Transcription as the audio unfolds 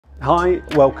Hi,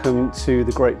 welcome to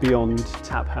the Great Beyond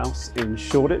Tap House in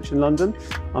Shoreditch in London.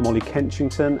 I'm Ollie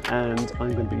Kenchington and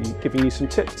I'm going to be giving you some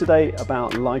tips today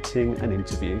about lighting an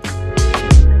interview.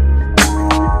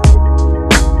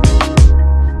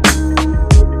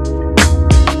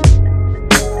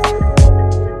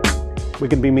 We're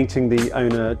going to be meeting the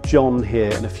owner John here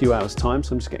in a few hours time,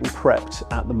 so I'm just getting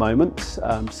prepped at the moment,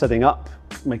 setting up,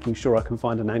 making sure I can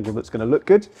find an angle that's going to look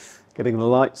good, getting the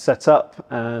light set up,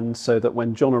 and so that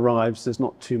when John arrives there's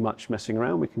not too much messing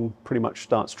around. We can pretty much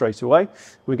start straight away.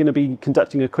 We're going to be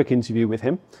conducting a quick interview with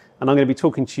him, and I'm going to be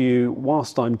talking to you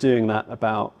whilst I'm doing that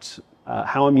about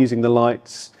how I'm using the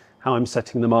lights, how I'm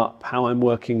setting them up, how I'm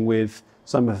working with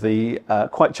some of the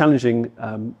quite challenging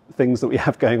things that we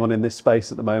have going on in this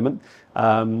space at the moment.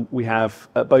 We have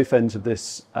at both ends of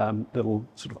this little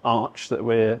sort of arch that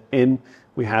we're in,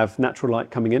 we have natural light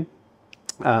coming in.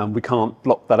 We can't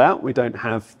block that out. We don't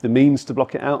have the means to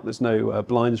block it out. There's no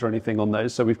blinds or anything on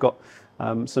those. So we've got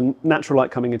some natural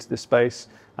light coming into this space.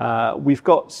 We've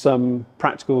got some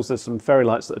practicals. There's some fairy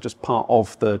lights that are just part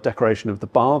of the decoration of the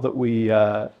bar that we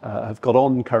have got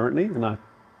on currently, and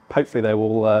hopefully they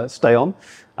will stay on.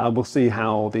 We'll see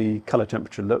how the color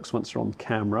temperature looks once they're on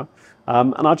camera.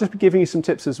 And I'll just be giving you some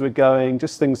tips as we're going,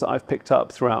 just things that I've picked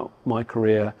up throughout my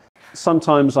career.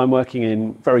 Sometimes I'm working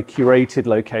in very curated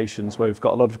locations where we've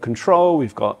got a lot of control,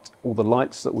 we've got all the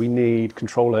lights that we need,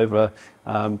 control over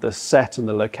the set and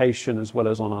the location as well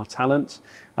as on our talent.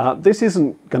 This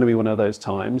isn't going to be one of those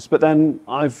times, but then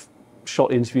I've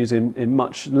shot interviews in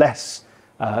much less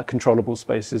controllable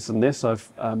spaces than this.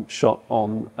 I've shot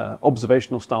on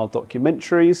observational style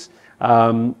documentaries,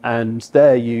 and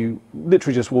there you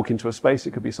literally just walk into a space.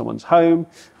 It could be someone's home,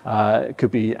 it could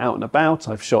be out and about.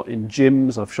 I've shot in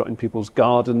gyms, I've shot in people's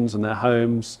gardens and their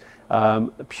homes,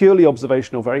 purely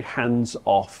observational, very hands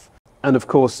off. And of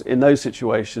course, in those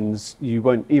situations, you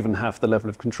won't even have the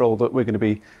level of control that we're going to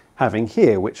be having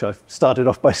here, which I've started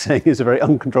off by saying is a very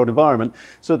uncontrolled environment.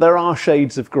 So there are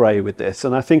shades of grey with this,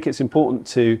 and I think it's important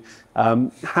to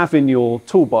have in your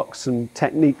toolbox some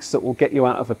techniques that will get you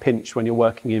out of a pinch when you're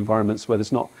working in environments where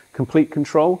there's not complete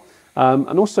control,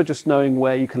 and also just knowing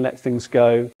where you can let things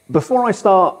go. Before I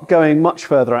start going much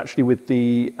further actually with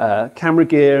the camera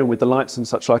gear and with the lights and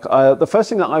such like, the first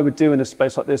thing that I would do in a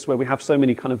space like this where we have so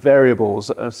many kind of variables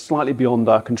that are slightly beyond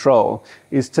our control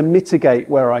is to mitigate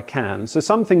where I can. So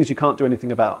some things you can't do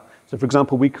anything about. So for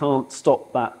example, we can't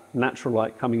stop that natural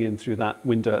light coming in through that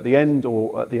window at the end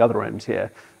or at the other end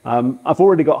here. I've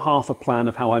already got half a plan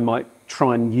of how I might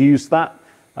try and use that.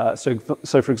 So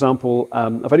for example,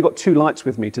 I've only got 2 lights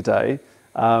with me today.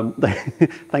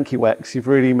 Thank you, Wex. You've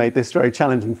really made this very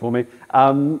challenging for me.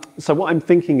 So what I'm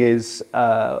thinking is,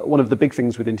 one of the big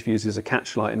things with interviews is a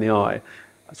catch light in the eye.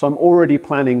 So I'm already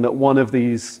planning that one of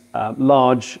these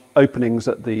large openings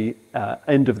at the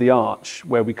end of the arch,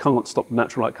 where we can't stop the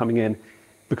natural light coming in,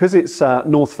 because it's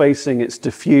north facing, it's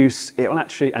diffuse, it will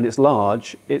actually, and it's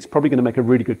large, it's probably going to make a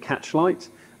really good catch light.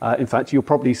 In fact, you're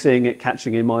probably seeing it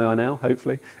catching in my eye now,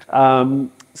 hopefully.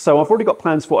 So I've already got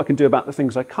plans for what I can do about the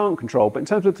things I can't control, but in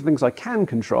terms of the things I can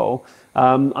control,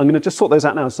 I'm going to just sort those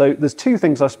out now. So there's 2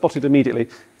 things I spotted immediately.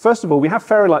 First of all, we have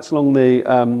fairy lights along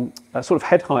the sort of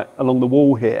head height along the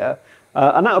wall here,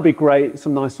 and that would be great.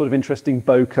 Some nice sort of interesting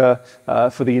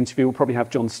bokeh for the interview. We'll probably have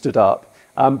John stood up.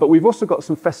 But we've also got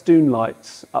some festoon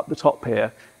lights up the top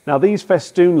here. Now these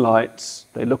festoon lights,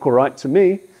 they look all right to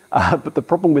me. But the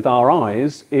problem with our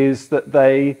eyes is that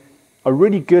they are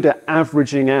really good at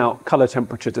averaging out color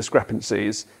temperature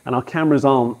discrepancies, and our cameras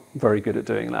aren't very good at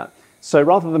doing that. So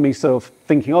rather than me sort of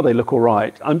thinking, oh, they look all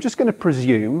right, I'm just going to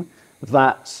presume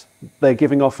that they're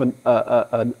giving off an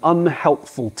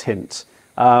unhelpful tint.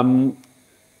 I'm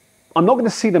not going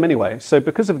to see them anyway. So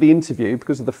because of the interview,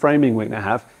 because of the framing we're going to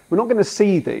have, we're not going to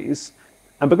see these.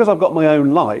 And because I've got my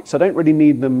own lights, I don't really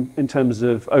need them in terms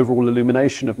of overall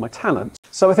illumination of my talent.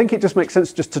 So I think it just makes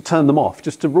sense just to turn them off,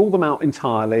 just to rule them out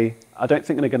entirely. I don't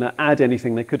think they're going to add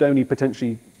anything. They could only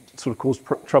potentially sort of cause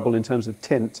trouble in terms of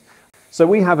tint. So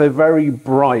we have a very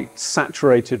bright,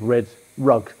 saturated red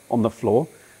rug on the floor.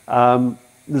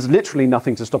 There's literally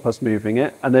nothing to stop us moving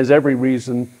it. And there's every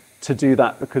reason to do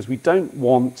that because we don't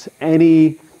want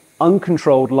any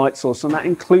uncontrolled light source, and that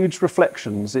includes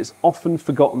reflections. It's often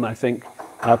forgotten, I think.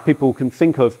 People can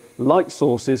think of light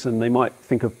sources and they might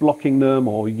think of blocking them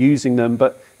or using them,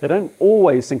 but they don't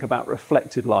always think about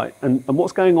reflected light. And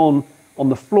what's going on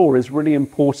the floor is really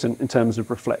important in terms of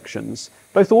reflections,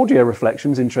 both audio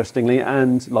reflections, interestingly,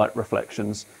 and light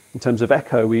reflections. In terms of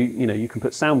echo, you can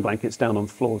put sound blankets down on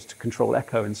floors to control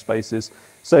echo in spaces.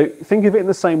 So think of it in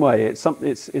the same way. It's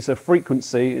a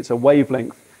frequency, it's a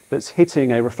wavelength that's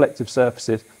hitting a reflective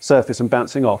surface and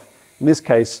bouncing off. In this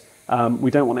case, we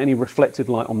don't want any reflected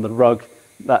light on the rug.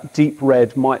 That deep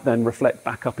red might then reflect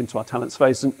back up into our talent's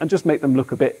face and just make them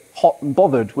look a bit hot and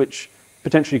bothered, which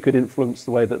potentially could influence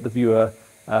the way that the viewer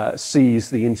sees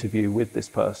the interview with this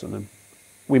person. And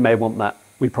we may want that,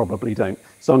 we probably don't.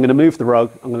 So I'm going to move the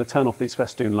rug, I'm going to turn off these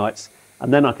festoon lights,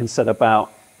 and then I can set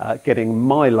about getting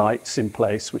my lights in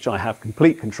place, which I have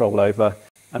complete control over,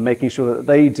 and making sure that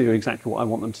they do exactly what I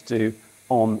want them to do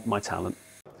on my talent.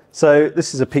 So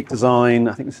this is a Peak Design,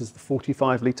 I think this is the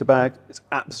 45-litre bag. It's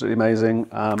absolutely amazing,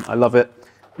 I love it.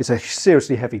 It's a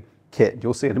seriously heavy kit,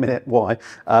 you'll see in a minute why.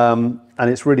 And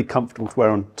it's really comfortable to wear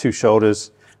on two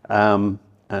shoulders.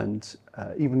 And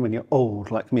even when you're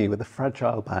old like me with a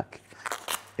fragile back,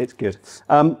 it's good.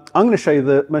 I'm going to show you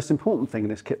the most important thing in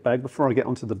this kit bag before I get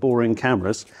onto the boring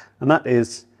cameras, and that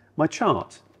is my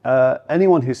chart.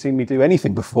 Anyone who's seen me do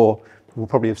anything before will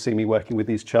probably have seen me working with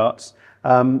these charts.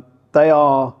 They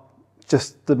are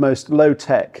just the most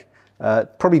low-tech,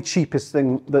 probably cheapest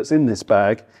thing that's in this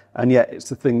bag, and yet it's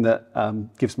the thing that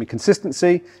gives me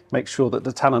consistency, makes sure that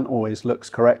the talent always looks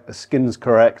correct, the skin's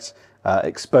correct,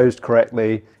 exposed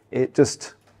correctly. It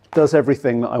just does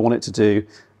everything that I want it to do,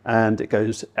 and it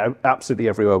goes absolutely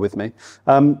everywhere with me.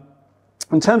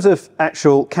 In terms of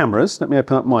actual cameras, let me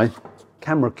open up my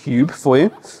camera cube for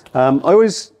you. I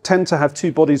always tend to have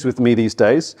two bodies with me these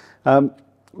days.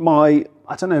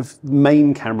 I don't know if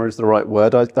main camera is the right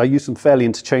word. I use them fairly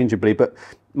interchangeably, but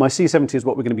my C70 is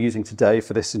what we're going to be using today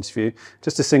for this interview.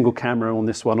 Just a single camera on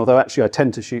this one, although actually I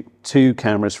tend to shoot two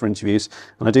cameras for interviews,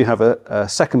 and I do have a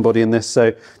second body in this,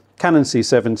 so Canon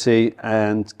C70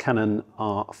 and Canon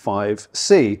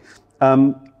R5C.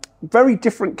 Very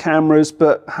different cameras,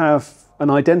 but have an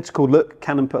identical look.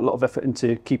 Canon put a lot of effort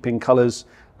into keeping colours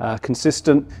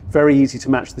consistent, very easy to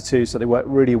match the two, so they work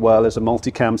really well as a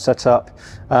multicam setup.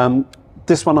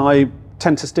 This one I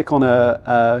tend to stick on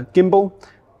a gimbal,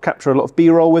 capture a lot of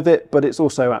B-roll with it, but it's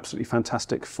also absolutely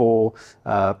fantastic for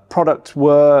product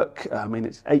work. I mean,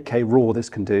 it's 8K RAW this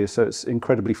can do, so it's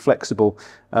incredibly flexible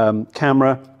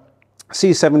camera.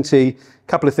 C70, a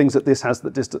couple of things that this has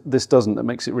that this doesn't, that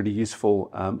makes it really useful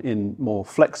in more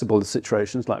flexible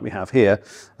situations like we have here.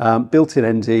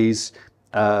 Built-in NDs,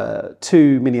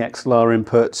 two mini XLR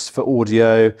inputs for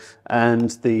audio, and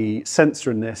the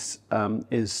sensor in this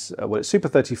is, well, it's Super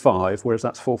 35, whereas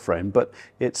that's full frame, but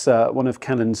it's one of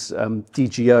Canon's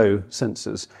DGO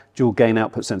sensors, dual gain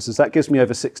output sensors. That gives me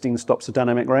over 16 stops of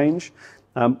dynamic range.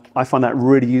 I find that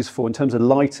really useful in terms of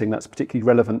lighting. That's particularly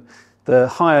relevant. The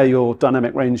higher your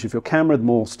dynamic range of your camera, the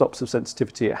more stops of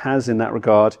sensitivity it has in that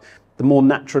regard. The more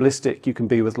naturalistic you can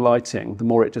be with lighting, the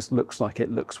more it just looks like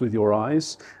it looks with your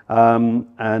eyes.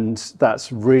 And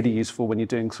that's really useful when you're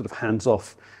doing sort of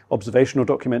hands-off observational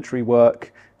documentary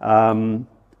work.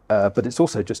 But it's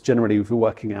also just generally if you're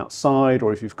working outside,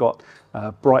 or if you've got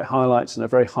bright highlights and a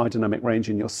very high dynamic range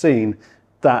in your scene,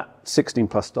 that 16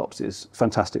 plus stops is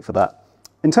fantastic for that.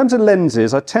 In terms of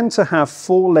lenses, I tend to have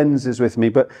 4 lenses with me,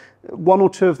 but 1 or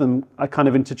 2 of them I kind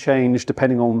of interchange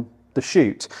depending on the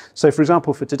shoot. So for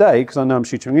example, for today, because I know I'm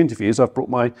shooting interviews, I've brought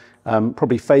my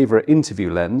probably favorite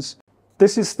interview lens.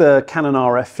 This is the Canon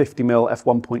RF 50mm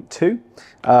f1.2.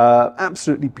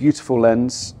 Absolutely beautiful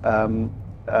lens. The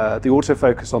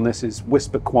autofocus on this is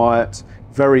whisper quiet,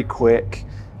 very quick,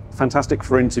 fantastic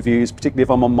for interviews, particularly if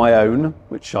I'm on my own,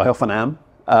 which I often am.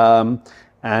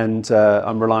 And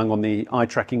I'm relying on the eye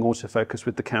tracking autofocus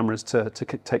with the cameras to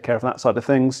take care of that side of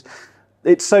things.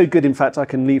 It's so good, in fact, I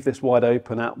can leave this wide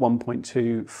open at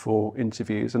 1.2 for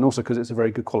interviews, and also because it's a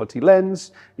very good quality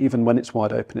lens, even when it's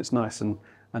wide open, it's nice and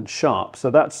sharp.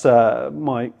 So that's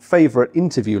my favorite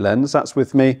interview lens. That's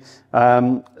with me.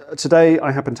 Today,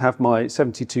 I happen to have my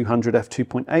 7200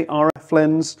 f2.8 RF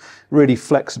lens, really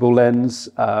flexible lens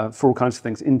for all kinds of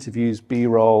things, interviews,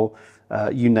 B-roll,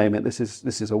 you name it. This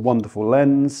is a wonderful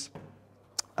lens.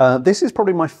 This is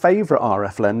probably my favorite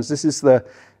RF lens. This is the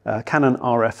Canon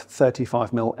RF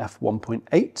 35mm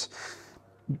f1.8.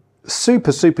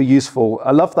 Super useful.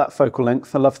 I love that focal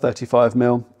length. I love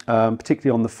 35mm,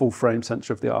 particularly on the full frame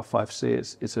sensor of the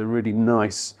R5C. It's a really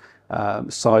nice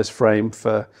size frame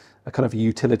for a kind of a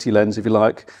utility lens, if you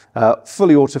like.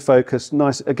 Fully autofocus,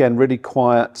 nice, again, really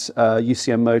quiet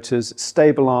UCM motors,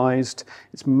 stabilized,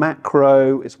 it's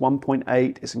macro, it's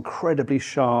 1.8, it's incredibly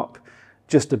sharp,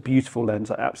 just a beautiful lens.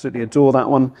 I absolutely adore that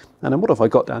one. And then what have I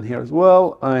got down here as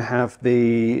well? I have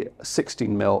the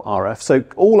 16mm RF. So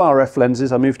all RF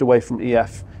lenses, I moved away from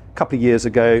EF a couple of years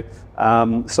ago,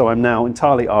 so I'm now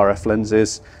entirely RF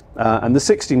lenses. And the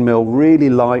 16mm, really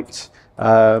light,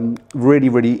 Really,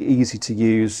 really easy to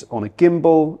use on a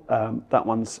gimbal. That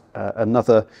one's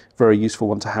another very useful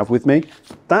one to have with me.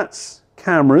 That's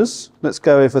cameras. Let's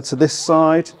go over to this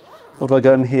side. What have I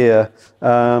got in here?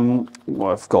 Well,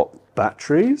 I've got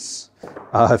batteries.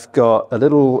 I've got a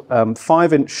little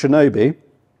 5-inch Shinobi.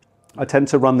 I tend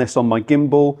to run this on my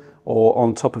gimbal or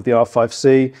on top of the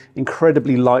R5C.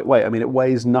 Incredibly lightweight. I mean, it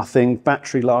weighs nothing.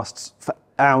 Battery lasts for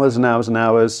hours and hours and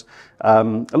hours. A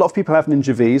lot of people have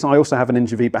Ninja Vs. I also have a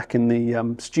Ninja V back in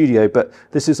the studio, but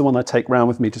this is the one I take around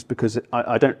with me just because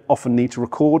I don't often need to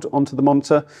record onto the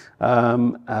monitor.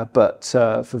 But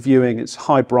for viewing, it's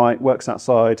high bright, works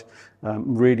outside,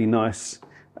 really nice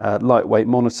lightweight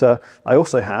monitor. I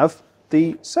also have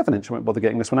the 7-inch. I won't bother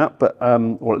getting this one out, but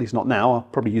or at least not now. I'll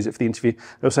probably use it for the interview.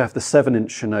 I also have the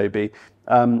 7-inch Shinobi.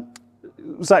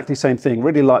 Exactly same thing,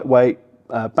 really lightweight.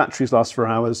 Batteries last for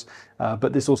hours,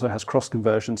 but this also has cross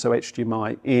conversion, so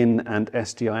HDMI in and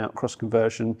SDI out cross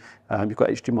conversion. You've got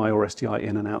HDMI or SDI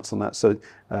in and outs on that, so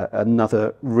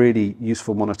another really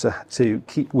useful monitor to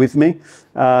keep with me.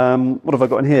 What have I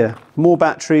got in here? More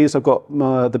batteries. I've got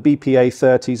the BP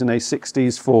A30s and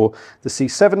A60s for the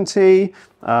C70.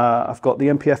 I've got the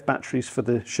MPF batteries for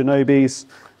the Shinobis.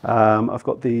 I've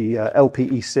got the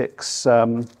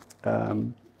LPE6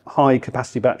 high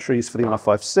capacity batteries for the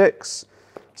R56.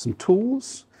 Some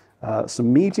tools,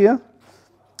 some media.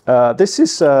 This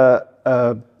is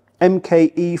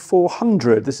MKE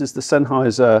 400. This is the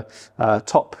Sennheiser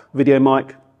top video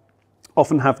mic.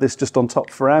 Often have this just on top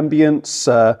for ambience,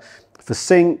 for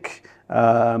sync.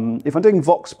 If I'm doing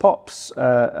vox pops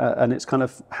and it's kind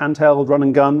of handheld, run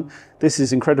and gun, this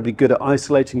is incredibly good at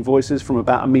isolating voices from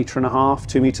about 1.5 meters,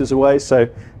 2 meters away. So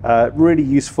really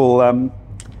useful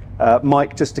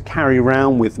mic just to carry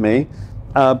around with me.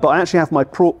 But I actually have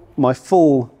my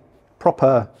full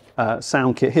proper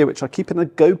sound kit here, which I keep in a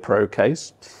GoPro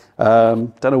case.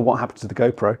 Don't know what happened to the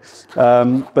GoPro,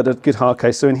 but a good hard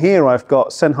case. So in here I've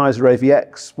got Sennheiser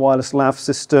AVX wireless lav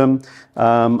system.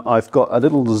 I've got a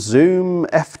little Zoom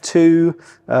F2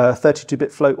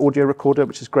 32-bit float audio recorder,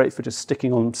 which is great for just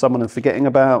sticking on someone and forgetting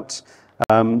about.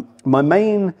 My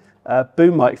main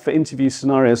boom mic for interview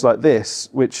scenarios like this,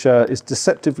 which is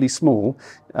deceptively small,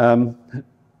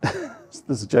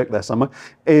 there's a joke there somewhere,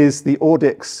 is the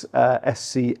Audix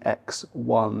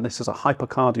SCX1. This is a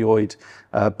hypercardioid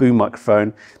boom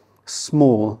microphone,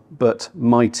 small but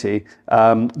mighty.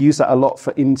 Use that a lot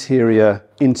for interior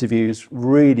interviews,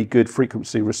 really good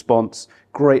frequency response,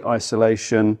 great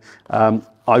isolation.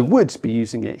 I would be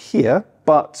using it here,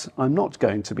 but I'm not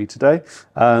going to be today,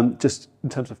 just in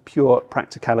terms of pure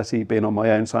practicality, being on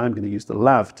my own. So I'm going to use the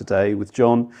lav today with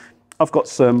John. I've got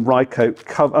some Rycote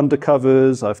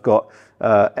undercovers. I've got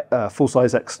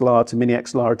full-size XLR to mini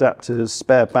XLR adapters,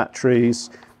 spare batteries.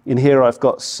 In here I've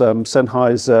got some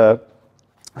Sennheiser,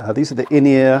 these are the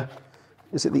in-ear,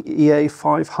 is it the EA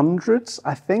 500s,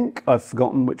 I think? I've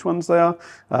forgotten which ones they are.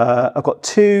 I've got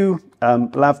 2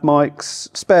 lav mics,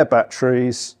 spare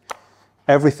batteries,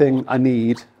 everything I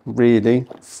need really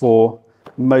for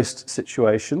most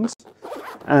situations.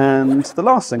 And the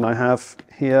last thing I have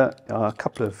here are a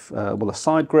couple of, well, a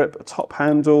side grip, a top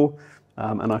handle,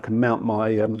 and I can mount my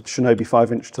Shinobi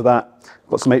 5-inch to that.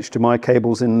 Got some HDMI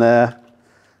cables in there.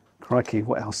 Crikey,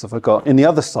 what else have I got? In the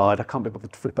other side, I can't be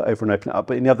bothered to flip it over and open it up,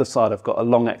 but in the other side I've got a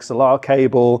long XLR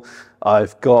cable.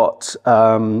 I've got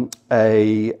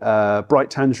a Bright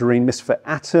Tangerine Misfit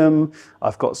Atom.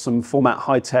 I've got some Format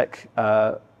High-Tech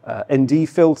ND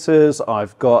filters.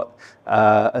 I've got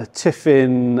a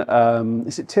Tiffin,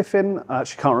 is it Tiffin? I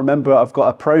actually can't remember. I've got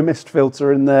a Pro Mist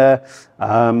filter in there,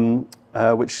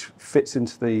 which fits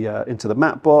into the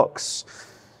matte box.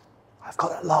 I've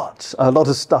got a lot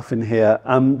of stuff in here.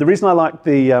 The reason I like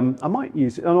the, I might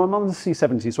use it, I'm on the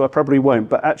C70, so I probably won't,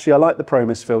 but actually I like the Pro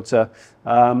Mist filter.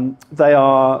 They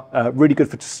are really good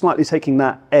for just slightly taking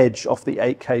that edge off the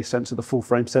 8K sensor, the full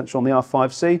frame sensor on the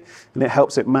R5C, and it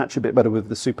helps it match a bit better with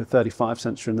the Super 35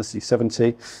 sensor in the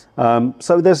C70.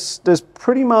 So there's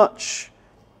pretty much,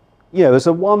 yeah, there's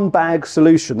a one-bag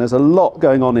solution. There's a lot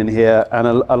going on in here and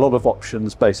a lot of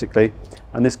options, basically.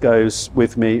 And this goes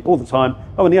with me all the time.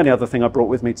 Oh, and the only other thing I brought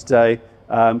with me today,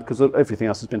 because everything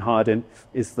else has been hired in,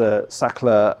 is the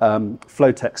Sackler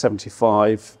Flowtech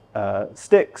 75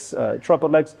 sticks,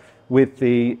 tripod legs, with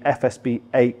the FSB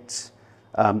 8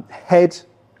 head.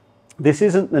 This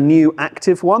isn't the new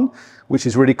active one, which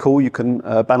is really cool. You can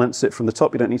balance it from the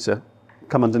top. You don't need to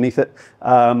come underneath it.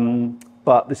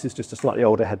 But this is just a slightly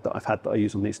older head that I've had that I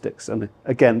use on these sticks. And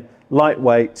again,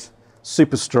 lightweight,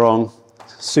 super strong,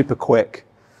 super quick.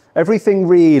 Everything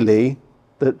really,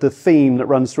 the theme that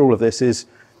runs through all of this is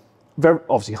very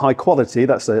obviously high quality,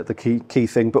 that's the key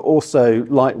thing, but also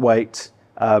lightweight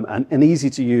and easy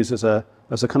to use as a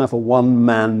kind of a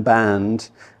one-man band.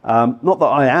 Not that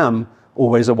I am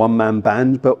always a one-man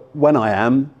band, but when I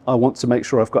am, I want to make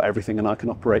sure I've got everything and I can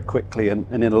operate quickly and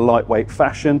in a lightweight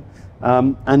fashion.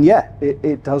 And yeah,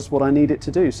 it does what I need it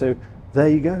to do. So there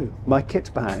you go, my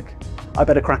kit bag. I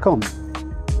better crack on.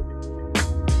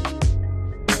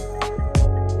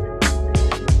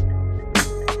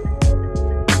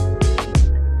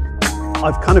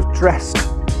 I've kind of dressed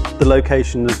the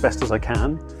location as best as I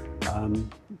can.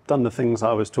 Done the things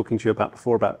I was talking to you about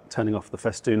before, about turning off the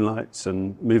festoon lights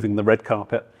and moving the red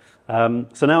carpet.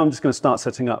 So now I'm just going to start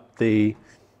setting up the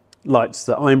lights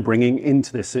that I'm bringing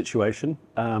into this situation.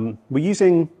 We're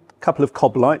using a couple of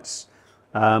cob lights,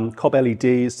 cob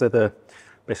LEDs. They're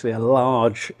basically a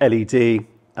large LED,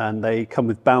 and they come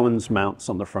with Bowens mounts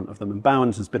on the front of them. And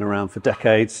Bowens has been around for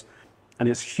decades, and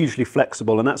it's hugely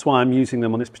flexible. And that's why I'm using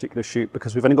them on this particular shoot,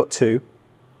 because we've only got two.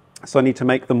 So I need to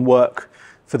make them work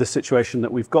for the situation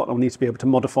that we've got. I'll need to be able to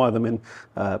modify them in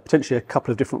potentially a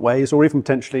couple of different ways, or even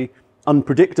potentially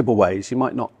unpredictable ways. You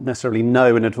might not necessarily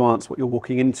know in advance what you're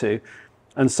walking into.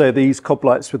 And so these cob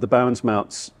lights with the Bowens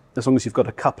mounts, as long as you've got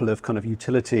a couple of kind of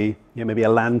utility, maybe a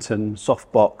lantern,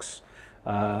 softbox,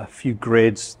 a few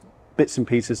grids, bits and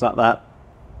pieces like that,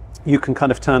 you can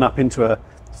kind of turn up into a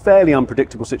fairly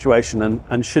unpredictable situation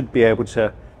and should be able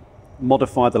to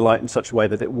modify the light in such a way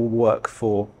that it will work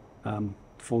for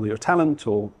your talent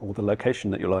or the location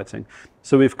that you're lighting.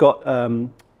 So we've got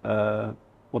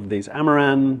what are these?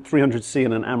 Amaran 300C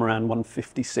and an Amaran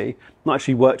 150C. Not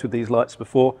actually worked with these lights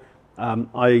before.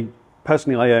 I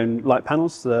own light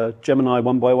panels, the Gemini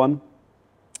 1x1.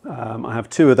 I have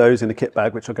two of those in a kit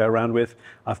bag, which I'll go around with.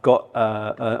 I've got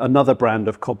another brand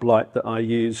of cob light that I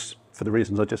use for the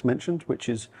reasons I just mentioned, which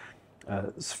is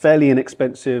it's fairly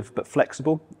inexpensive but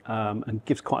flexible and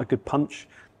gives quite a good punch.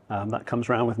 That comes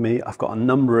around with me. I've got a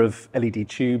number of LED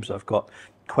tubes. I've got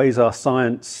Quasar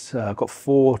Science. I've got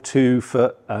 4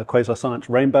 2-foot Quasar Science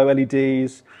rainbow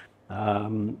LEDs.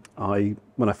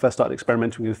 When I first started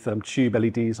experimenting with tube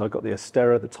LEDs, I got the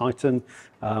Astera, the Titan.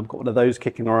 Got one of those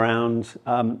kicking around.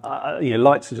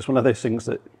 Lights are just one of those things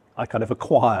that I kind of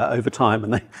acquire over time,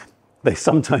 and they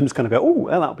sometimes kind of go, oh,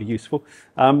 well, that'll be useful.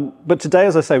 But today,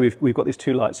 as I say, we've got these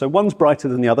two lights. So one's brighter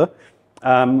than the other.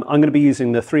 I'm going to be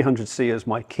using the 300C as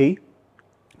my key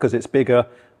because it's bigger,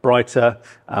 brighter.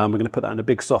 We're going to put that in a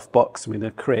big soft box. I'm going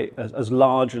to create as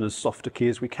large and as soft a key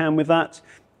as we can with that.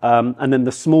 And then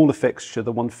the smaller fixture,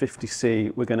 the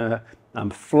 150C, we're going to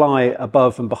fly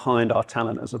above and behind our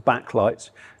talent as a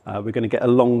backlight. We're going to get a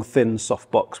long, thin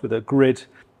soft box with a grid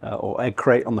or egg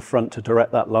crate on the front to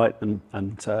direct that light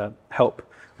and help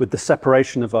with the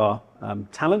separation of our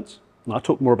talent. And I'll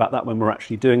talk more about that when we're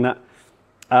actually doing that.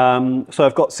 So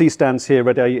I've got C-stands here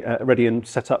ready and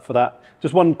set up for that.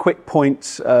 Just one quick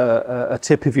point, a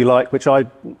tip if you like, which I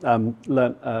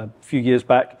learnt a few years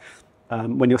back.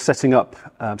 When you're setting up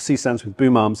C-stands with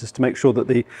boom arms, is to make sure that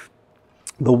the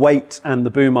weight and the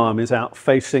boom arm is out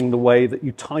facing the way that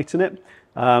you tighten it.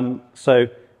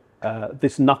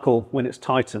 This knuckle, when it's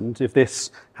tightened, if this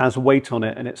has weight on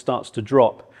it and it starts to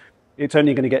drop, it's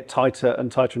only going to get tighter and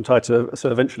tighter and tighter,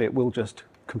 so eventually it will just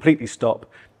completely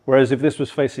stop. Whereas if this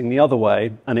was facing the other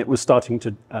way and it was starting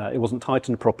to, it wasn't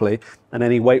tightened properly and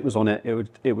any weight was on it,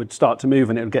 it would start to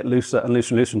move and it would get looser and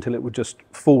looser and looser until it would just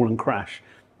fall and crash.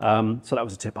 So that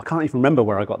was a tip. I can't even remember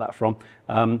where I got that from,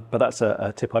 but that's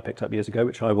a tip I picked up years ago,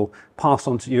 which I will pass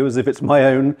on to you as if it's my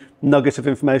own nugget of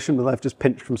information that I've just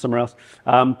pinched from somewhere else.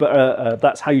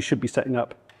 That's how you should be setting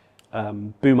up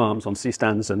boom arms on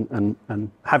C-stands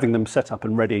and having them set up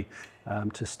and ready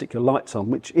to stick your lights on,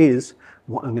 which is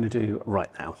what I'm going to do right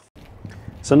now.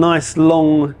 It's a nice,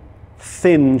 long,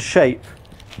 thin shape,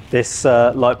 this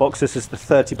light box. This is the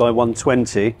 30 by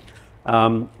 120.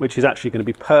 Which is actually going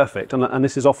to be perfect. And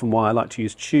this is often why I like to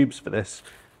use tubes for this,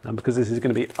 because this is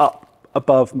going to be up,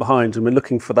 above and behind, and we're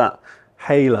looking for that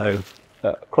halo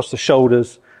across the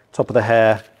shoulders, top of the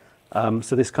hair.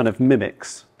 So this kind of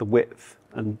mimics the width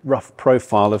and rough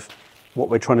profile of what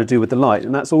we're trying to do with the light.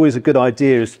 And that's always a good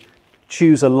idea, is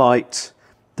choose a light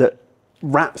that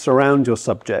wraps around your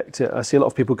subject. I see a lot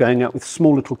of people going out with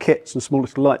small little kits and small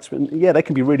little lights, but yeah, they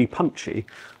can be really punchy.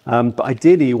 But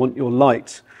ideally you want your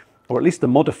light, or at least the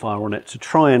modifier on it, to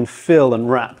try and fill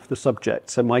and wrap the subject.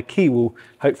 So my key will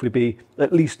hopefully be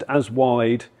at least as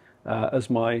wide as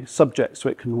my subject, so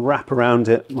it can wrap around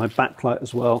it, my backlight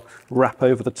as well, wrap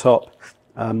over the top.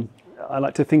 I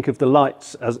like to think of the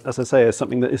lights, as I say, as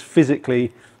something that is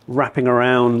physically wrapping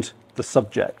around the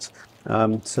subject.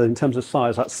 So in terms of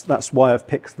size, that's why I've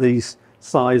picked these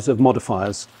size of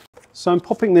modifiers. So I'm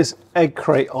popping this egg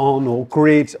crate on, or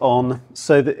grid on,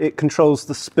 so that it controls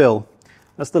the spill.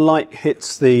 As the light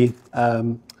hits the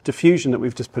diffusion that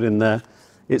we've just put in there,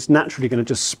 it's naturally going to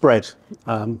just spread.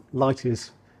 Light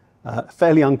is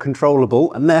fairly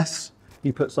uncontrollable unless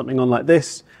you put something on like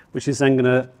this, which is then going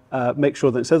to make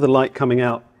sure that instead of the light coming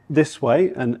out this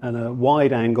way and a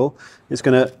wide angle, it's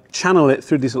going to channel it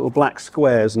through these little black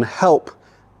squares and help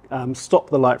stop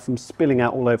the light from spilling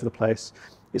out all over the place.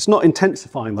 It's not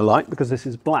intensifying the light because this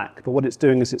is black, but what it's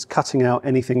doing is it's cutting out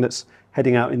anything that's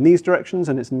heading out in these directions,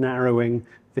 and it's narrowing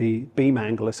the beam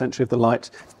angle essentially of the light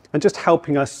and just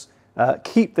helping us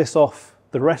keep this off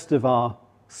the rest of our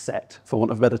set, for want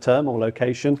of a better term, or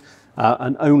location,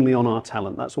 and only on our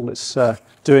talent. That's all it's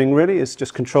doing really, is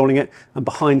just controlling it. And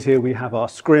behind here we have our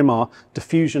scrim, our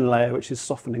diffusion layer, which is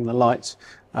softening the light,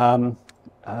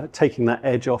 taking that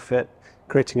edge off it,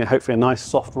 creating hopefully a nice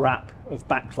soft wrap of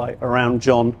backlight around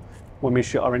John when we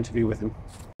shoot our interview with him.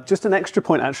 Just an extra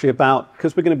point actually about,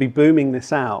 because we're going to be booming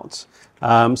this out,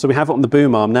 so we have it on the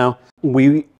boom arm. Now,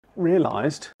 we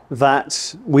realised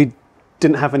that we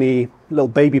didn't have any little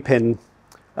baby pin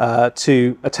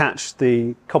to attach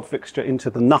the cob fixture into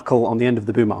the knuckle on the end of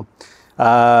the boom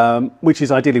arm, which is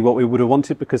ideally what we would have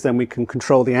wanted, because then we can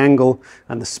control the angle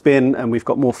and the spin, and we've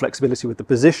got more flexibility with the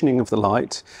positioning of the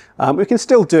light. We can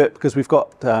still do it because we've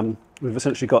we've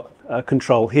essentially got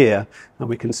control here, and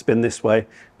we can spin this way,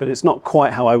 but it's not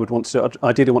quite how I would want to do it. I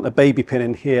ideally want a baby pin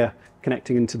in here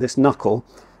connecting into this knuckle.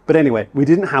 But anyway, we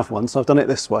didn't have one, so I've done it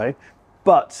this way.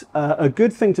 But a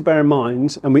good thing to bear in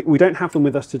mind, and we don't have them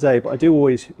with us today, but I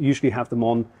do usually have them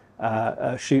on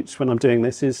shoots when I'm doing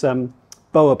this, is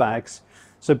BOA bags.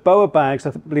 So BOA bags, I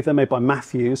believe they're made by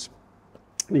Matthews,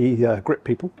 the grip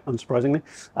people, unsurprisingly.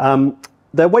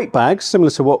 They're weight bags, similar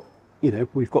to what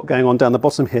we've got going on down the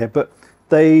bottom here, but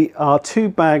they are two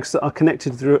bags that are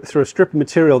connected through a strip of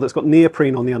material that's got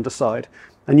neoprene on the underside,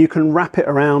 and you can wrap it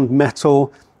around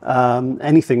metal,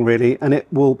 anything really, and it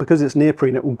will, because it's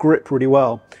neoprene, it will grip really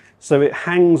well. So it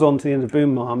hangs onto the end of the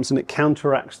boom arms, and it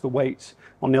counteracts the weight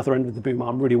on the other end of the boom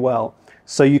arm really well.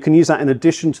 So you can use that in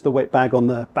addition to the weight bag on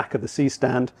the back of the C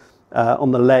stand, on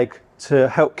the leg, to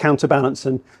help counterbalance,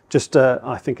 and just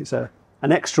I think it's an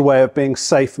extra way of being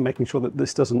safe and making sure that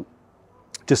this doesn't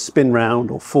just spin round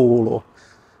or fall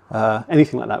or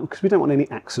anything like that, because we don't want any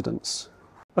accidents.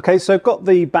 Okay, so I've got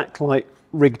the backlight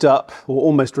rigged up, or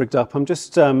almost rigged up. I'm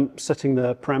just setting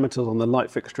the parameters on the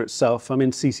light fixture itself. I'm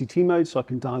in CCT mode, so I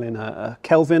can dial in a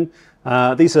Kelvin.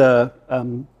 These are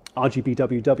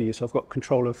RGB so I've got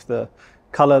control of the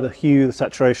color, the hue, the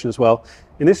saturation as well.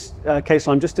 In this case,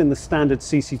 I'm just in the standard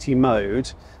CCT mode.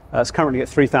 It's currently at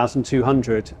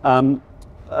 3200.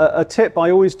 A tip,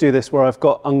 I always do this where I've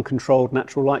got uncontrolled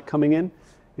natural light coming in,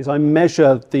 is I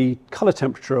measure the color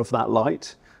temperature of that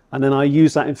light, and then I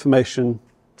use that information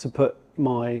to put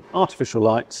my artificial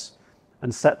lights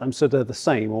and set them so they're the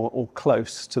same or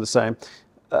close to the same.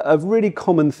 A really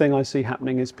common thing I see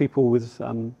happening is people with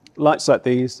lights like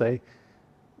these,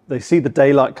 they see the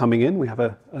daylight coming in. We have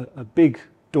a big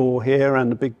door here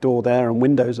and a big door there and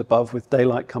windows above with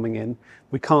daylight coming in.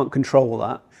 We can't control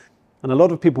that. And a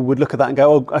lot of people would look at that and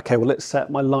go, oh, okay, well, let's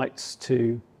set my lights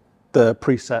to the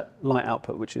preset light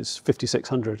output, which is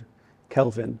 5600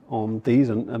 Kelvin on these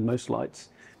and most lights.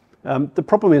 The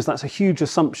problem is that's a huge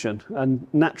assumption, and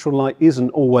natural light isn't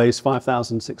always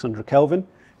 5600 Kelvin.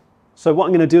 So what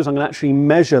I'm going to do is I'm going to actually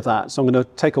measure that. So I'm going to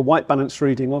take a white balance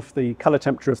reading of the color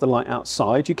temperature of the light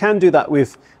outside. You can do that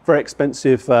with very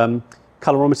expensive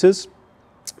colorimeters.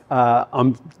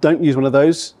 Don't use one of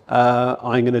those.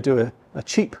 I'm going to do a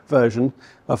cheap version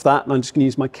of that, and I'm just going to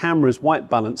use my camera's white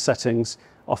balance settings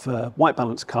off a white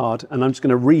balance card, and I'm just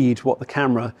going to read what the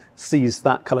camera sees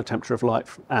that color temperature of light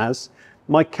as.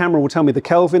 My camera will tell me the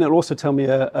Kelvin. It'll also tell me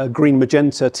a green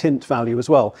magenta tint value as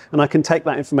well, and I can take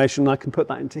that information and I can put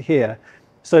that into here.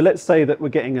 So let's say that we're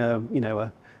getting a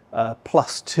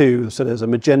 +2, so there's a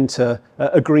magenta,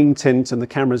 a green tint, and the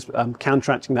camera's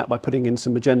counteracting that by putting in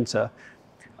some magenta.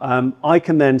 I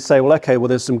can then say, well, okay, well,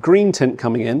 there's some green tint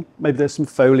coming in. Maybe there's some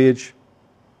foliage.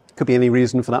 Could be any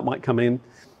reason for that might come in.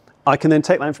 I can then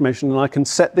take that information and I can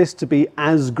set this to be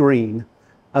as green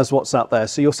as what's out there.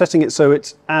 So you're setting it so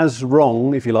it's as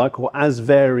wrong, if you like, or as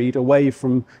varied away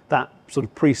from that sort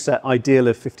of preset ideal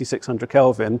of 5600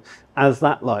 Kelvin as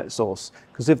that light source.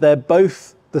 Because if they're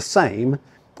both the same,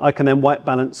 I can then white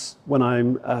balance when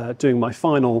I'm doing my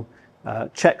final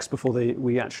checks before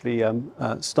we actually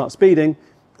start speeding,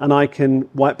 and I can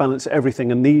white balance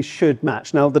everything, and these should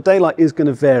match. Now, the daylight is going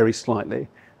to vary slightly.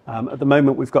 At the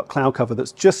moment, we've got cloud cover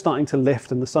that's just starting to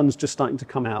lift and the sun's just starting to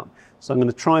come out. So I'm going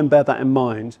to try and bear that in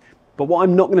mind. But what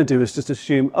I'm not going to do is just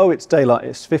assume, oh, it's daylight,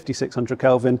 it's 5600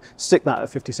 Kelvin, stick that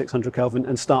at 5600 Kelvin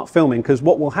and start filming, because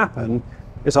what will happen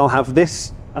is I'll have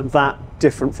this and that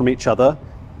different from each other.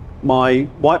 My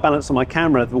white balance on my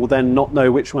camera will then not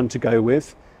know which one to go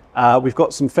with. We've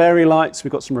got some fairy lights,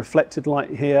 we've got some reflected light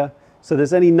here. So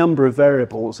there's any number of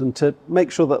variables, and to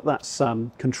make sure that that's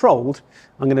controlled,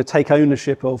 I'm going to take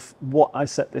ownership of what I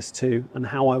set this to and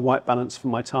how I white balance for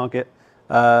my target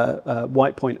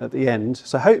white point at the end.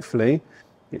 So hopefully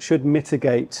it should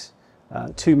mitigate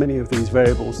too many of these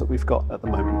variables that we've got at the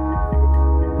moment.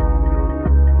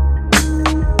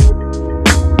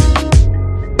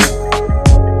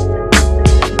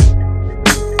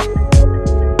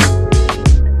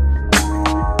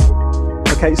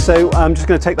 Okay, so I'm just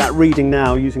going to take that reading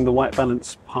now using the white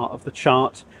balance part of the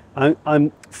chart.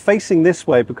 I'm facing this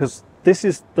way because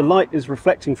the light is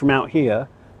reflecting from out here,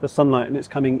 the sunlight, and it's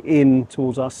coming in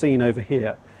towards our scene over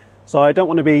here. So I don't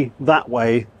want to be that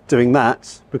way doing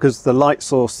that, because the light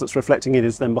source that's reflecting in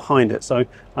is then behind it. So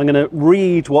I'm going to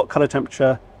read what color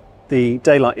temperature the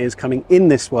daylight is coming in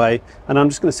this way, and I'm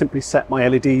just going to simply set my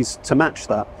LEDs to match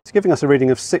that. It's giving us a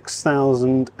reading of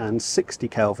 6060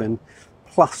 Kelvin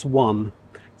plus 1.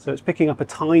 So it's picking up a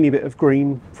tiny bit of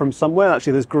green from somewhere.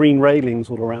 Actually, there's green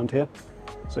railings all around here.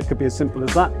 So it could be as simple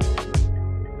as that.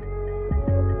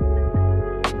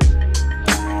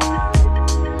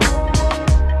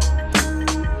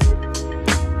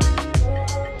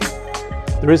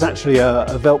 There is actually a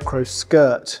Velcro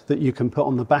skirt that you can put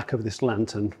on the back of this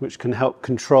lantern, which can help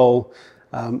control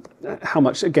how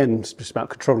much, again, it's just about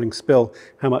controlling spill,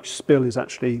 how much spill is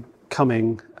actually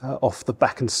coming off the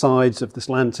back and sides of this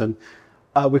lantern.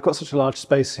 We've got such a large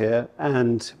space here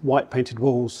and white painted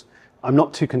walls. I'm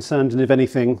not too concerned, and if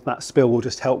anything, that spill will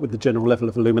just help with the general level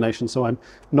of illumination, so I'm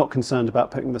not concerned about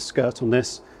putting the skirt on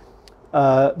this.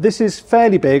 This is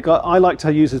fairly big. I like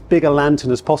to use as big a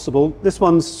lantern as possible. This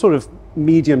one's sort of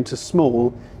medium to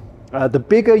small. The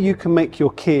bigger you can make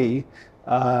your key,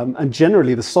 and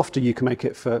generally the softer you can make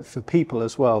it for people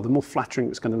as well, the more flattering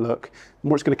it's going to look, the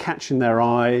more it's going to catch in their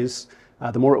eyes,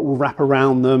 the more it will wrap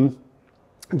around them.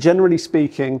 Generally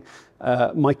speaking,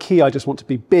 my key I just want to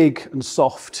be big and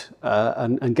soft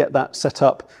and get that set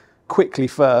up quickly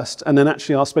first, and then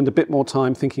actually I'll spend a bit more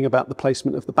time thinking about the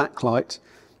placement of the backlight.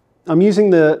 I'm using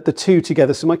the two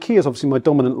together, so my key is obviously my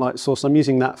dominant light source. I'm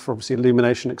using that for obviously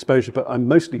illumination exposure, but I'm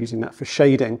mostly using that for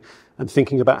shading and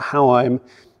thinking about how I'm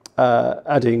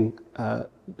adding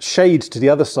shade to the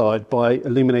other side by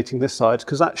illuminating this side,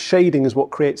 because that shading is what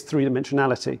creates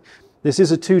three-dimensionality. This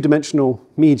is a two-dimensional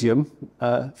medium,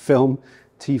 film,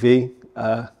 TV,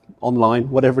 online,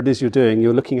 whatever it is you're doing,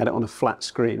 you're looking at it on a flat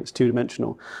screen, it's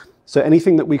two-dimensional. So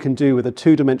anything that we can do with a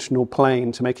two-dimensional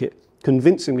plane to make it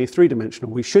convincingly three-dimensional,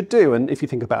 we should do. And if you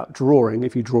think about drawing,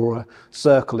 if you draw a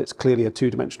circle, it's clearly a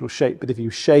two-dimensional shape, but if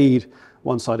you shade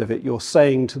one side of it, you're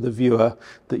saying to the viewer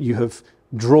that you have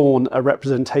drawn a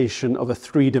representation of a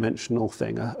three-dimensional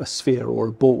thing, a sphere or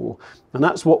a ball. And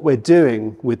that's what we're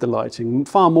doing with the lighting,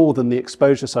 far more than the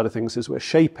exposure side of things, is we're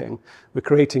shaping, we're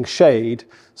creating shade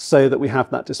so that we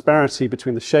have that disparity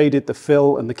between the shaded, the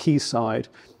fill and the key side,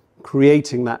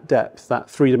 creating that depth, that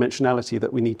three-dimensionality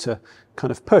that we need to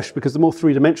kind of push, because the more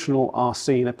three-dimensional our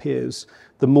scene appears,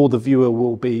 the more the viewer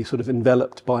will be sort of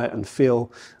enveloped by it and feel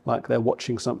like they're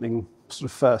watching something sort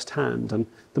of first-hand. And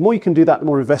the more you can do that, the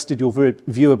more invested your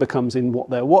viewer becomes in what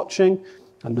they're watching,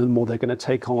 and the more they're going to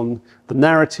take on the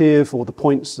narrative or the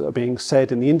points that are being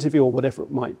said in the interview or whatever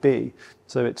it might be.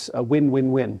 So it's a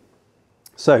win-win-win.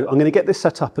 So I'm going to get this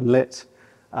set up and lit,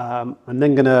 and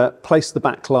then going to place the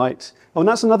backlight. Oh, and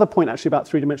that's another point actually about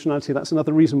three-dimensionality. That's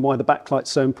another reason why the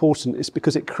backlight's so important, is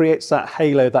because it creates that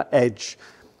halo, that edge,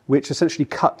 which essentially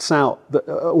cuts out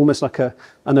almost like an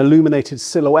illuminated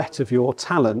silhouette of your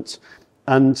talent,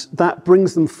 and that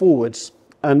brings them forwards.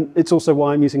 And it's also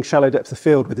why I'm using shallow depth of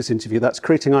field with this interview. That's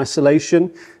creating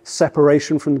isolation,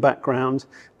 separation from the background.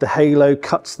 The halo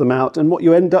cuts them out, and what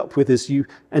you end up with is you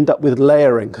end up with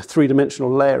layering,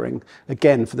 three-dimensional layering.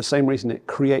 Again, for the same reason, it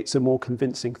creates a more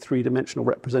convincing three-dimensional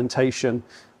representation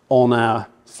on our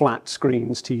flat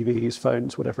screens, TVs,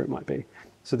 phones, whatever it might be.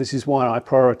 So this is why I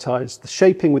prioritize the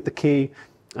shaping with the key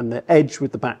and the edge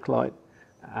with the backlight,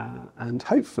 and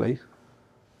hopefully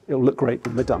it'll look great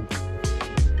when we're done.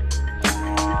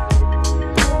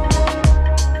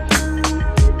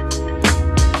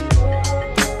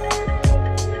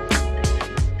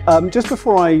 Just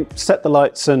before I set the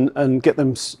lights and get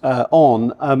them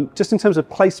on, just in terms of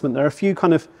placement, there are a few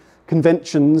kind of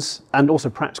conventions and also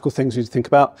practical things you need to think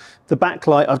about. The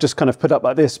backlight I've just kind of put up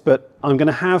like this, but I'm going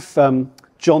to have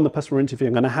John, the person we're interviewing,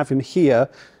 I'm going to have him here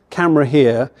camera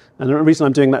here, and the reason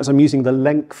I'm doing that is I'm using the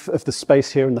length of the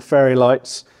space here and the fairy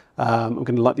lights. I'm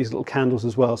going to light these little candles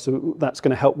as well, so that's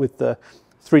going to help with the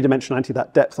three-dimensionality,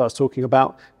 that depth I was talking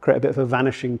about, create a bit of a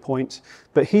vanishing point.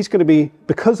 But he's going to be,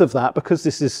 because of that, because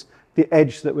this is the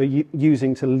edge that we're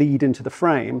using to lead into the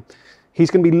frame,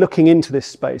 he's going to be looking into this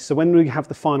space. So when we have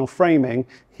the final framing,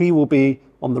 he will be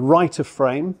on the right of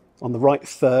frame, on the right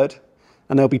third,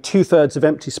 and there'll be 2/3 of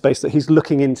empty space that he's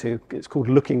looking into. It's called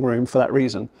looking room for that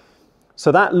reason.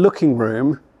 So that looking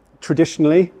room,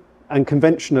 traditionally and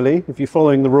conventionally, if you're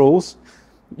following the rules,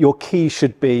 your key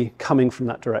should be coming from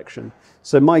that direction.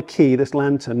 So my key, this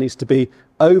lantern, needs to be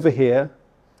over here.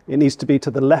 It needs to be to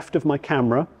the left of my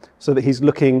camera so that he's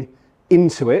looking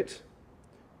into it.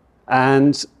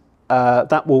 And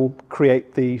that will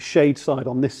create the shade side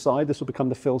on this side. This will become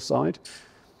the fill side.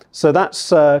 So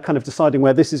that's kind of deciding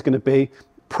where this is going to be.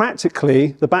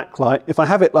 Practically, the backlight, if I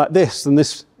have it like this, then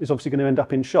this is obviously going to end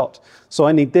up in shot. So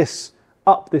I need this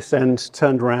up this end,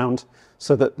 turned around,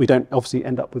 so that we don't obviously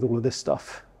end up with all of this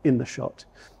stuff in the shot.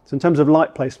 So in terms of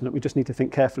light placement, we just need to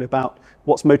think carefully about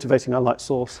what's motivating our light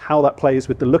source, how that plays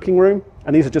with the looking room.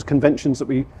 And these are just conventions that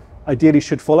we ideally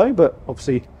should follow, but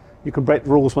obviously you can break the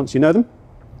rules once you know them.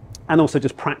 And also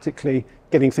just practically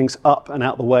getting things up and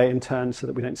out the way and turned so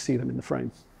that we don't see them in the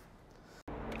frame.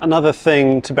 Another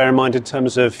thing to bear in mind in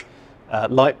terms of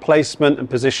light placement and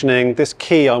positioning, this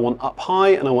key I want up high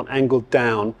and I want angled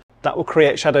down. That will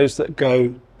create shadows that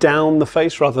go down the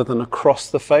face rather than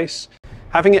across the face.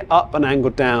 Having it up and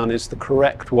angled down is the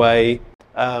correct way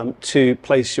to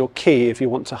place your key if you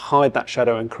want to hide that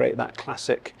shadow and create that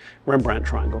classic Rembrandt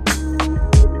triangle.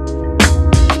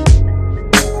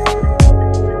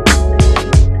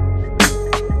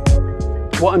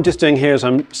 What I'm just doing here is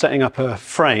I'm setting up a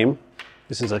frame.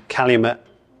 This is a Calumet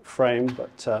frame,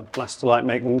 but Blasterlight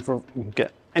make them for, you can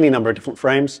get any number of different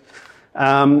frames.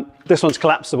 This one's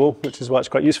collapsible, which is why it's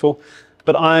quite useful.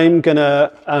 But I'm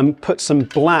gonna put some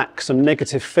black, some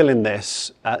negative fill in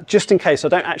this, just in case. I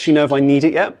don't actually know if I need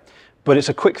it yet, but it's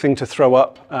a quick thing to throw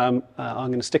up. I'm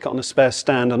gonna stick it on a spare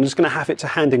stand. I'm just gonna have it to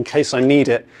hand in case I need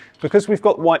it. Because we've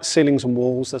got white ceilings and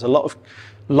walls, there's a lot of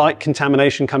light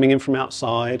contamination coming in from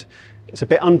outside. It's a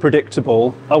bit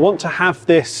unpredictable. I want to have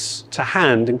this to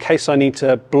hand in case I need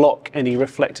to block any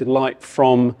reflected light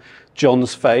from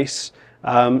John's face. So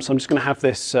I'm just gonna have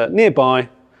this nearby, and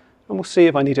we'll see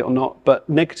if I need it or not. But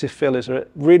negative fill is a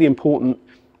really important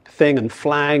thing, and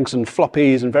flags and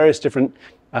floppies and various different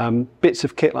bits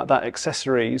of kit like that,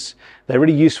 accessories, they're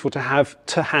really useful to have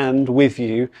to hand with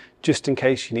you just in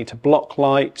case you need to block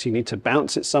light, you need to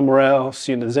bounce it somewhere else.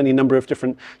 You know, there's any number of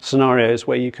different scenarios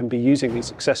where you can be using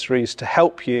these accessories to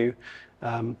help you,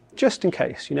 just in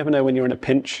case. You never know when you're in a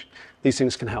pinch, these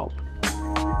things can help.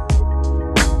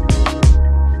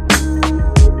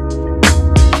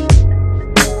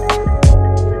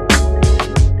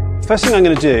 First thing I'm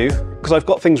going to do, because I've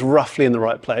got things roughly in the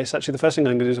right place, actually the first thing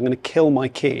I'm going to do is I'm going to kill my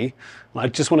key. And I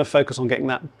just want to focus on getting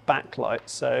that backlight.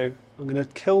 So I'm going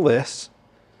to kill this.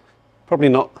 Probably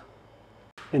not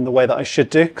in the way that I should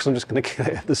do, because I'm just going to kill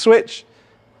it at the switch,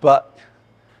 but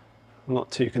I'm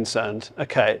not too concerned.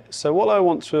 Okay, so what I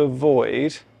want to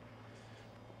avoid,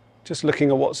 just looking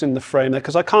at what's in the frame there,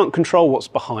 because I can't control what's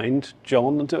behind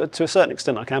John. To a certain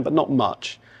extent I can, but not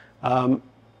much.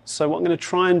 So what I'm going to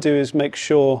try and do is make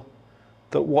sure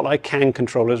that what I can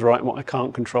control is right and what I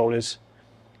can't control is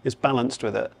balanced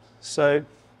with it. So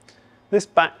this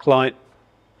backlight,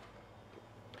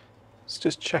 let's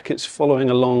just check it's following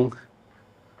along.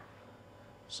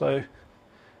 So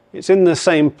it's in the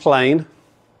same plane.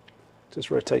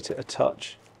 Just rotate it a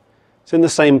touch. It's in the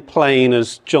same plane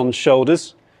as John's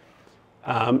shoulders.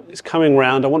 It's coming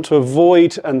round. I want to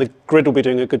avoid, and the grid will be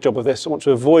doing a good job of this, I want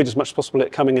to avoid as much as possible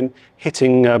it coming and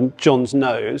hitting John's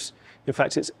nose. In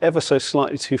fact, it's ever so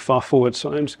slightly too far forward,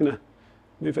 so I'm just going to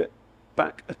move it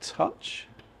back a touch,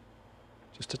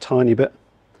 just a tiny bit.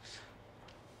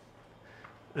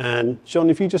 And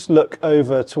John, if you just look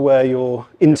over to where your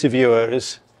interviewer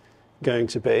is going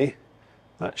to be,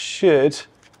 that should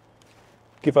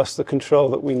give us the control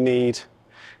that we need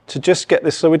to just get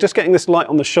this. So we're just getting this light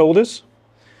on the shoulders.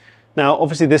 Now,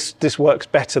 obviously this works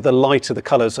better the lighter the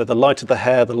colours, so the lighter the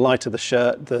hair, the lighter the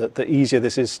shirt, the easier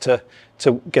this is to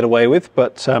get away with,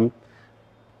 but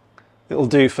it'll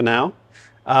do for now.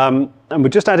 And we're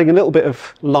just adding a little bit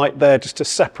of light there just to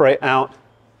separate out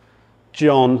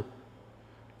John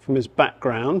from his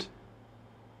background.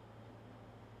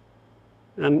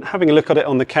 And having a look at it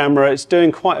on the camera, it's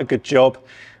doing quite a good job.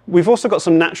 We've also got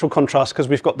some natural contrast because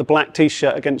we've got the black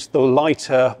t-shirt against the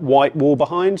lighter white wall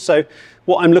behind. So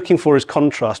what I'm looking for is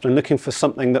contrast. I'm looking for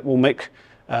something that will make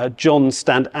John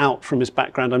stand out from his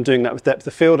background. I'm doing that with depth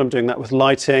of field, I'm doing that with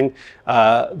lighting.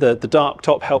 The dark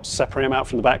top helps separate him out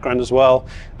from the background as well.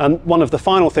 And one of the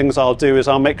final things I'll do is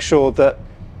I'll make sure that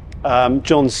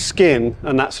John's skin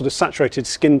and that sort of saturated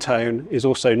skin tone is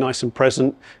also nice and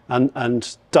present,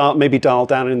 and maybe dial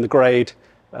down in the grade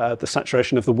the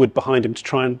saturation of the wood behind him to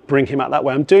try and bring him out that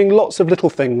way. I'm doing lots of little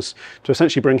things to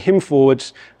essentially bring him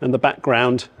forwards and the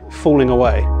background falling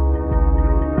away.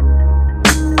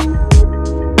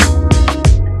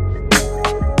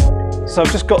 So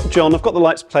I've just got John, I've got the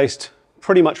lights placed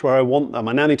pretty much where I want them.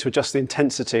 I now need to adjust the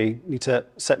intensity, need to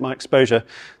set my exposure.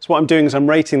 So what I'm doing is I'm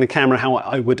rating the camera how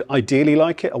I would ideally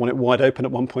like it. I want it wide open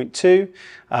at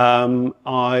 1.2.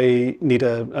 I need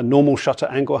a normal shutter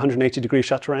angle, 180-degree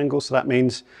shutter angle. So that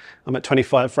means I'm at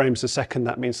 25 frames a second.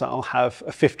 That means that I'll have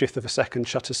a 50th of a second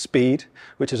shutter speed,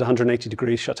 which is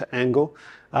 180-degree shutter angle.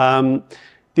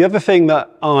 The other thing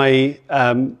that I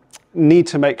need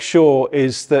to make sure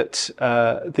is that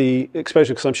the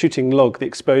exposure, because I'm shooting log, the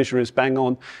exposure is bang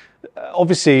on.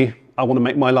 Obviously, I want to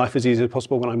make my life as easy as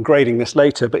possible when I'm grading this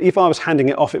later, but if I was handing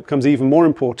it off, it becomes even more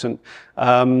important.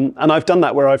 And I've done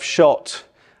that where I've shot,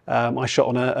 I shot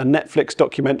on a Netflix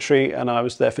documentary, and I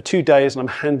was there for 2 days, and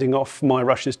I'm handing off my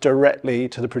rushes directly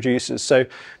to the producers. So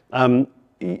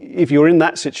if you're in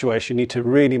that situation, you need to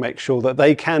really make sure that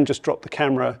they can just drop the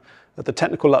camera, the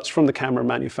technical LUTs from the camera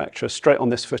manufacturer straight on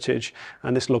this footage,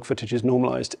 and this log footage is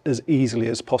normalized as easily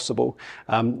as possible.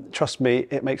 Trust me,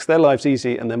 it makes their lives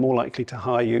easy, and they're more likely to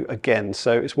hire you again.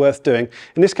 So it's worth doing.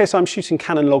 In this case, I'm shooting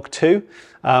Canon Log 2.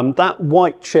 That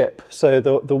white chip, so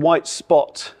the white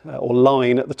spot or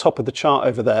line at the top of the chart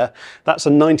over there, that's a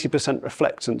 90%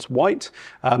 reflectance white.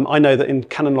 I know that in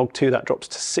Canon Log 2 that drops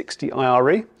to 60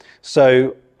 IRE.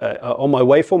 So on my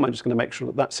waveform, I'm just going to make sure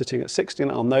that that's sitting at 60,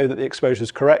 and I'll know that the exposure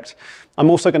is correct.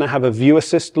 I'm also going to have a view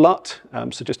assist LUT,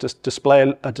 so just a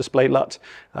display LUT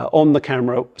on the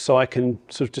camera, so I can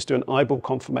sort of just do an eyeball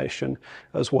confirmation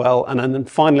as well. And then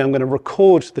finally, I'm going to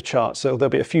record the chart, so there'll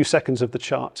be a few seconds of the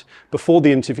chart before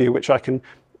the interview, which I can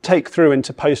take through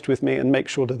into post with me and make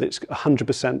sure that it's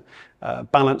 100%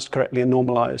 balanced correctly and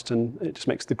normalized, and it just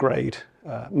makes the grade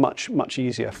much, much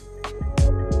easier.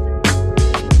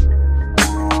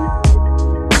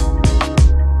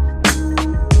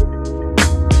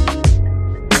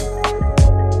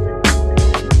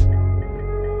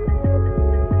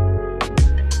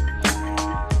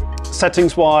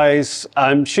 Settings wise,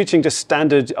 I'm shooting just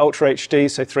standard Ultra HD,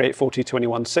 so 3840 to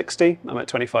 2160. I'm at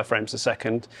 25 frames a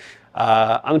second.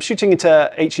 I'm shooting into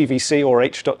HEVC or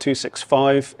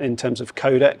H.265 in terms of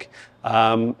codec.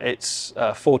 It's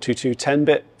 422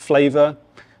 10-bit flavor,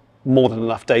 more than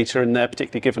enough data in there,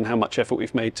 particularly given how much effort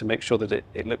we've made to make sure that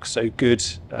it looks so good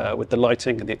with the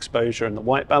lighting and the exposure and the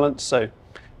white balance. So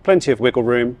plenty of wiggle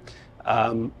room.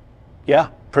 Yeah,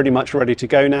 pretty much ready to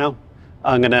go now.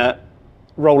 I'm gonna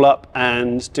roll up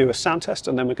and do a sound test,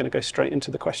 and then we're going to go straight into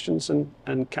the questions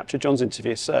and capture John's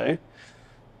interview. So,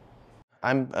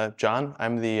 I'm John.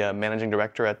 I'm the managing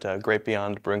director at Great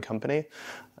Beyond Brewing Company.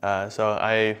 So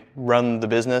I run the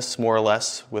business more or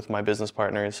less with my business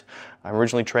partners. I'm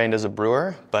originally trained as a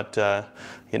brewer, but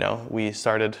you know, we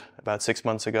started about 6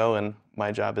 months ago, and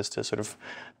my job is to sort of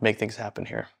make things happen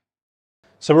here.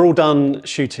 So we're all done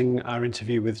shooting our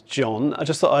interview with John. I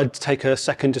just thought I'd take a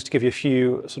second just to give you a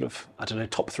few sort of, I don't know,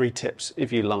 top 3 tips,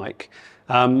 if you like.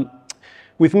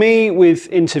 With me, with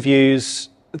interviews,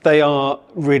 they are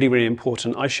really, really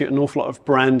important. I shoot an awful lot of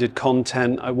branded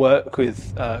content. I work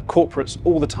with corporates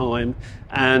all the time.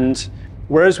 And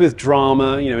whereas with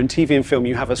drama, you know, in TV and film,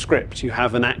 you have a script, you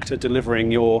have an actor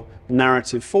delivering your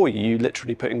narrative for you. You're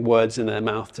literally putting words in their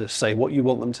mouth to say what you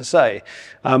want them to say.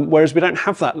 Whereas we don't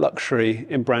have that luxury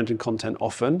in branded content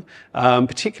often,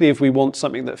 particularly if we want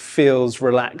something that feels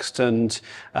relaxed and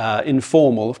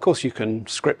informal. Of course, you can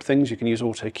script things, you can use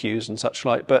auto cues and such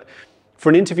like, but for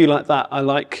an interview like that, I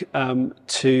like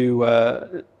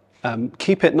to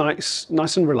keep it nice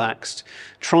and relaxed.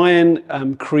 Try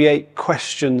and create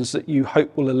questions that you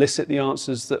hope will elicit the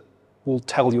answers that will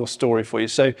tell your story for you.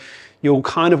 So you're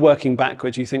kind of working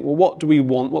backwards. You think, well, what do we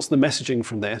want? What's the messaging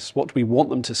from this? What do we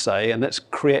want them to say? And let's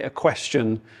create a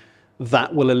question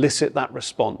that will elicit that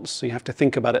response. So you have to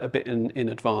think about it a bit in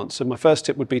advance. So my first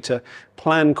tip would be to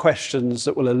plan questions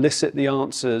that will elicit the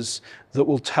answers that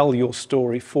will tell your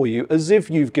story for you, as if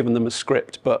you've given them a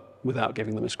script, but without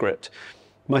giving them a script.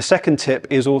 My second tip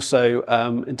is also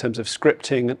in terms of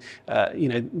scripting, you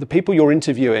know, the people you're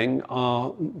interviewing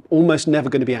are almost never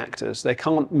going to be actors. They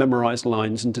can't memorize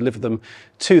lines and deliver them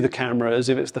to the camera as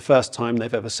if it's the first time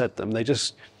they've ever said them. They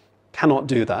just cannot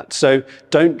do that. So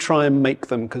don't try and make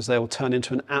them, because they'll turn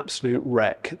into an absolute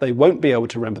wreck. They won't be able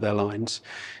to remember their lines.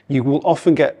 You will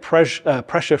often get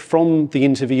pressure from the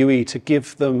interviewee to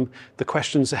give them the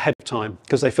questions ahead of time,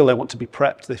 because they feel they want to be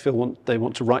prepped, they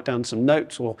want to write down some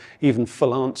notes or even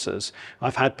full answers.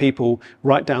 I've had people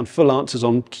write down full answers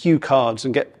on cue cards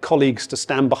and get colleagues to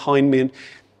stand behind me, and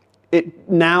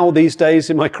now, these days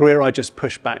in my career, I just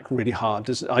push back really hard.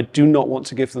 I do not want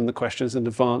to give them the questions in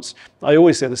advance. I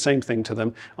always say the same thing to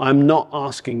them. I'm not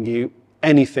asking you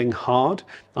anything hard.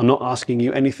 I'm not asking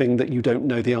you anything that you don't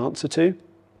know the answer to.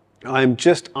 I'm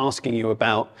just asking you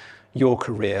about your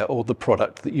career or the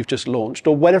product that you've just launched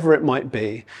or whatever it might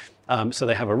be. So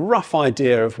they have a rough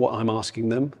idea of what I'm asking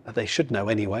them. They should know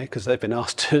anyway, because they've been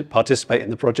asked to participate in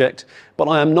the project. But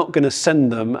I am not going to send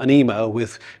them an email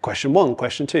with question 1,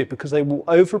 question 2, because they will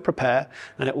over-prepare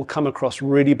and it will come across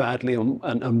really badly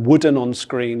and wooden on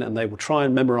screen, and they will try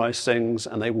and memorize things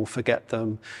and they will forget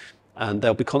them. And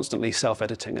they'll be constantly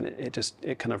self-editing, and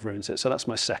it kind of ruins it. So that's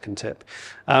my second tip.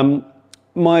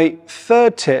 My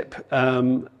third tip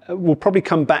will probably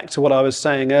come back to what I was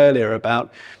saying earlier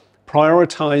about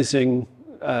prioritizing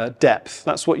depth.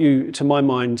 That's what you, to my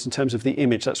mind, in terms of the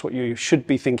image, that's what you should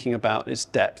be thinking about, is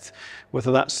depth.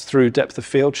 Whether that's through depth of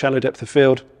field, shallow depth of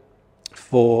field,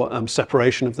 for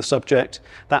separation of the subject,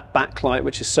 that backlight,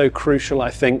 which is so crucial, I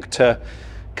think, to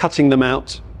cutting them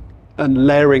out and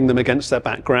layering them against their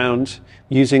background,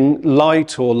 using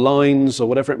light or lines or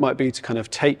whatever it might be to kind of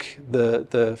take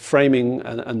the framing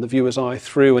and the viewer's eye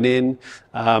through and in,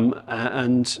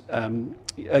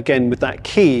 again, with that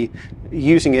key,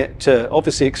 using it to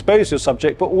obviously expose your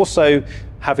subject, but also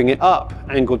having it up,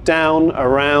 angled down,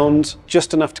 around,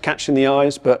 just enough to catch in the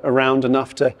eyes, but around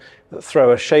enough to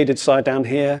throw a shaded side down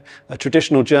here. A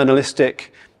traditional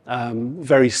journalistic,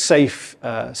 very safe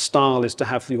style is to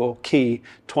have your key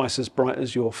twice as bright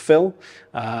as your fill.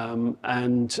 And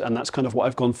that's kind of what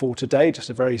I've gone for today, just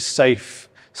a very safe,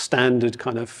 standard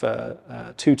kind of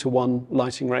 2-to-1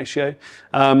 lighting ratio.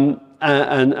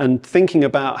 And thinking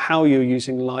about how you're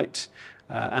using light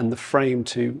and the frame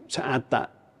to add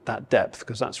that depth,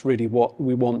 because that's really what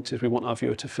we want. Is we want our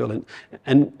viewer to feel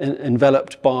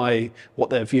enveloped by what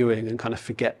they're viewing and kind of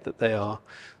forget that they are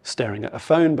staring at a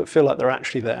phone, but feel like they're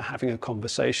actually there having a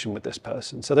conversation with this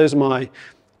person. So those are my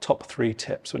top 3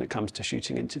 tips when it comes to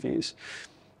shooting interviews.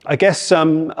 I guess a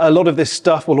lot of this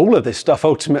stuff, well, all of this stuff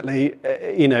ultimately,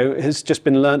 has just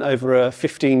been learnt over a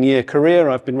 15-year career.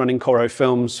 I've been running Coro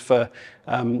Films for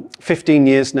 15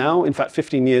 years now. In fact,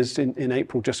 15 years in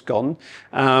April just gone.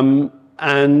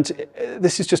 And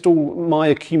this is just all my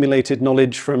accumulated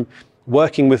knowledge from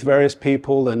working with various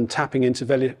people and tapping into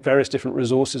various different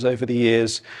resources over the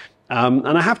years.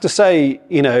 And I have to say,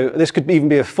 this could even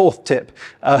be a 4th tip.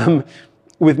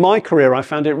 With my career, I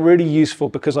found it really useful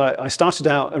because I started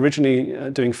out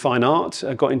originally doing fine art.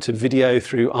 I got into video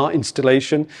through art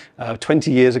installation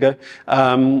 20 years ago,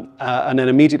 and then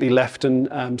immediately left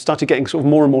and started getting sort of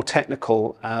more and more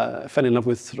technical. Fell in love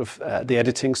with sort of the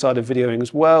editing side of videoing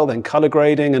as well, then color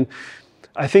grading. And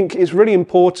I think it's really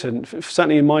important,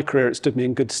 certainly in my career, it stood me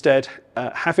in good stead,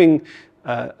 having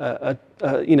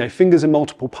fingers in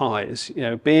multiple pies,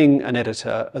 being an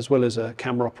editor as well as a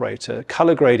camera operator,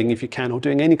 color grading if you can, or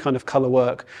doing any kind of color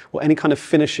work or any kind of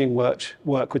finishing work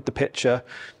with the picture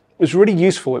is really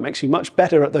useful. It makes you much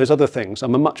better at those other things.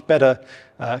 I'm a much better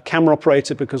camera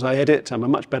operator because I edit. I'm a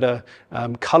much better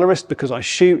colorist because I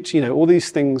shoot. All these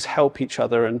things help each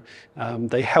other, and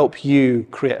they help you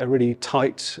create a really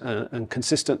tight and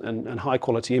consistent and high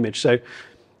quality image. So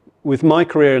with my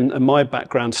career and my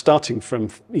background, starting from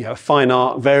fine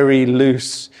art, very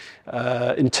loose,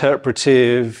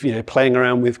 interpretive, playing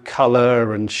around with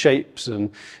color and shapes,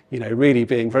 and really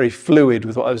being very fluid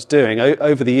with what I was doing.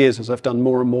 Over the years, as I've done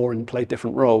more and more and played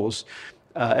different roles,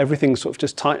 everything sort of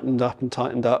just tightened up,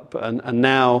 and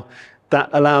now that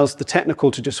allows the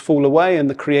technical to just fall away and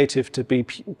the creative to be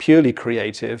purely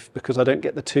creative, because I don't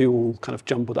get the two all kind of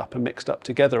jumbled up and mixed up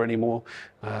together anymore.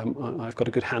 I've got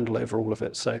a good handle over all of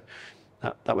it. So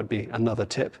that would be another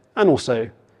tip, and also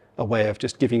a way of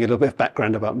just giving you a little bit of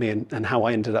background about me and how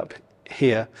I ended up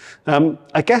here.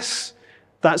 I guess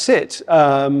that's it.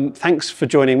 Thanks for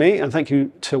joining me, and thank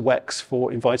you to Wex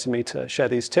for inviting me to share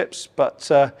these tips.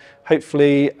 But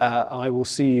hopefully I will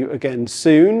see you again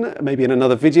soon, maybe in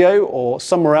another video or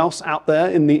somewhere else out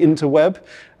there in the interweb.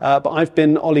 But I've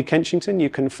been Ollie Kenchington. You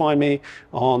can find me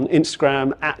on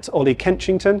Instagram @Ollie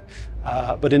Kenchington.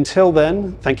 But until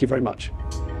then, thank you very much.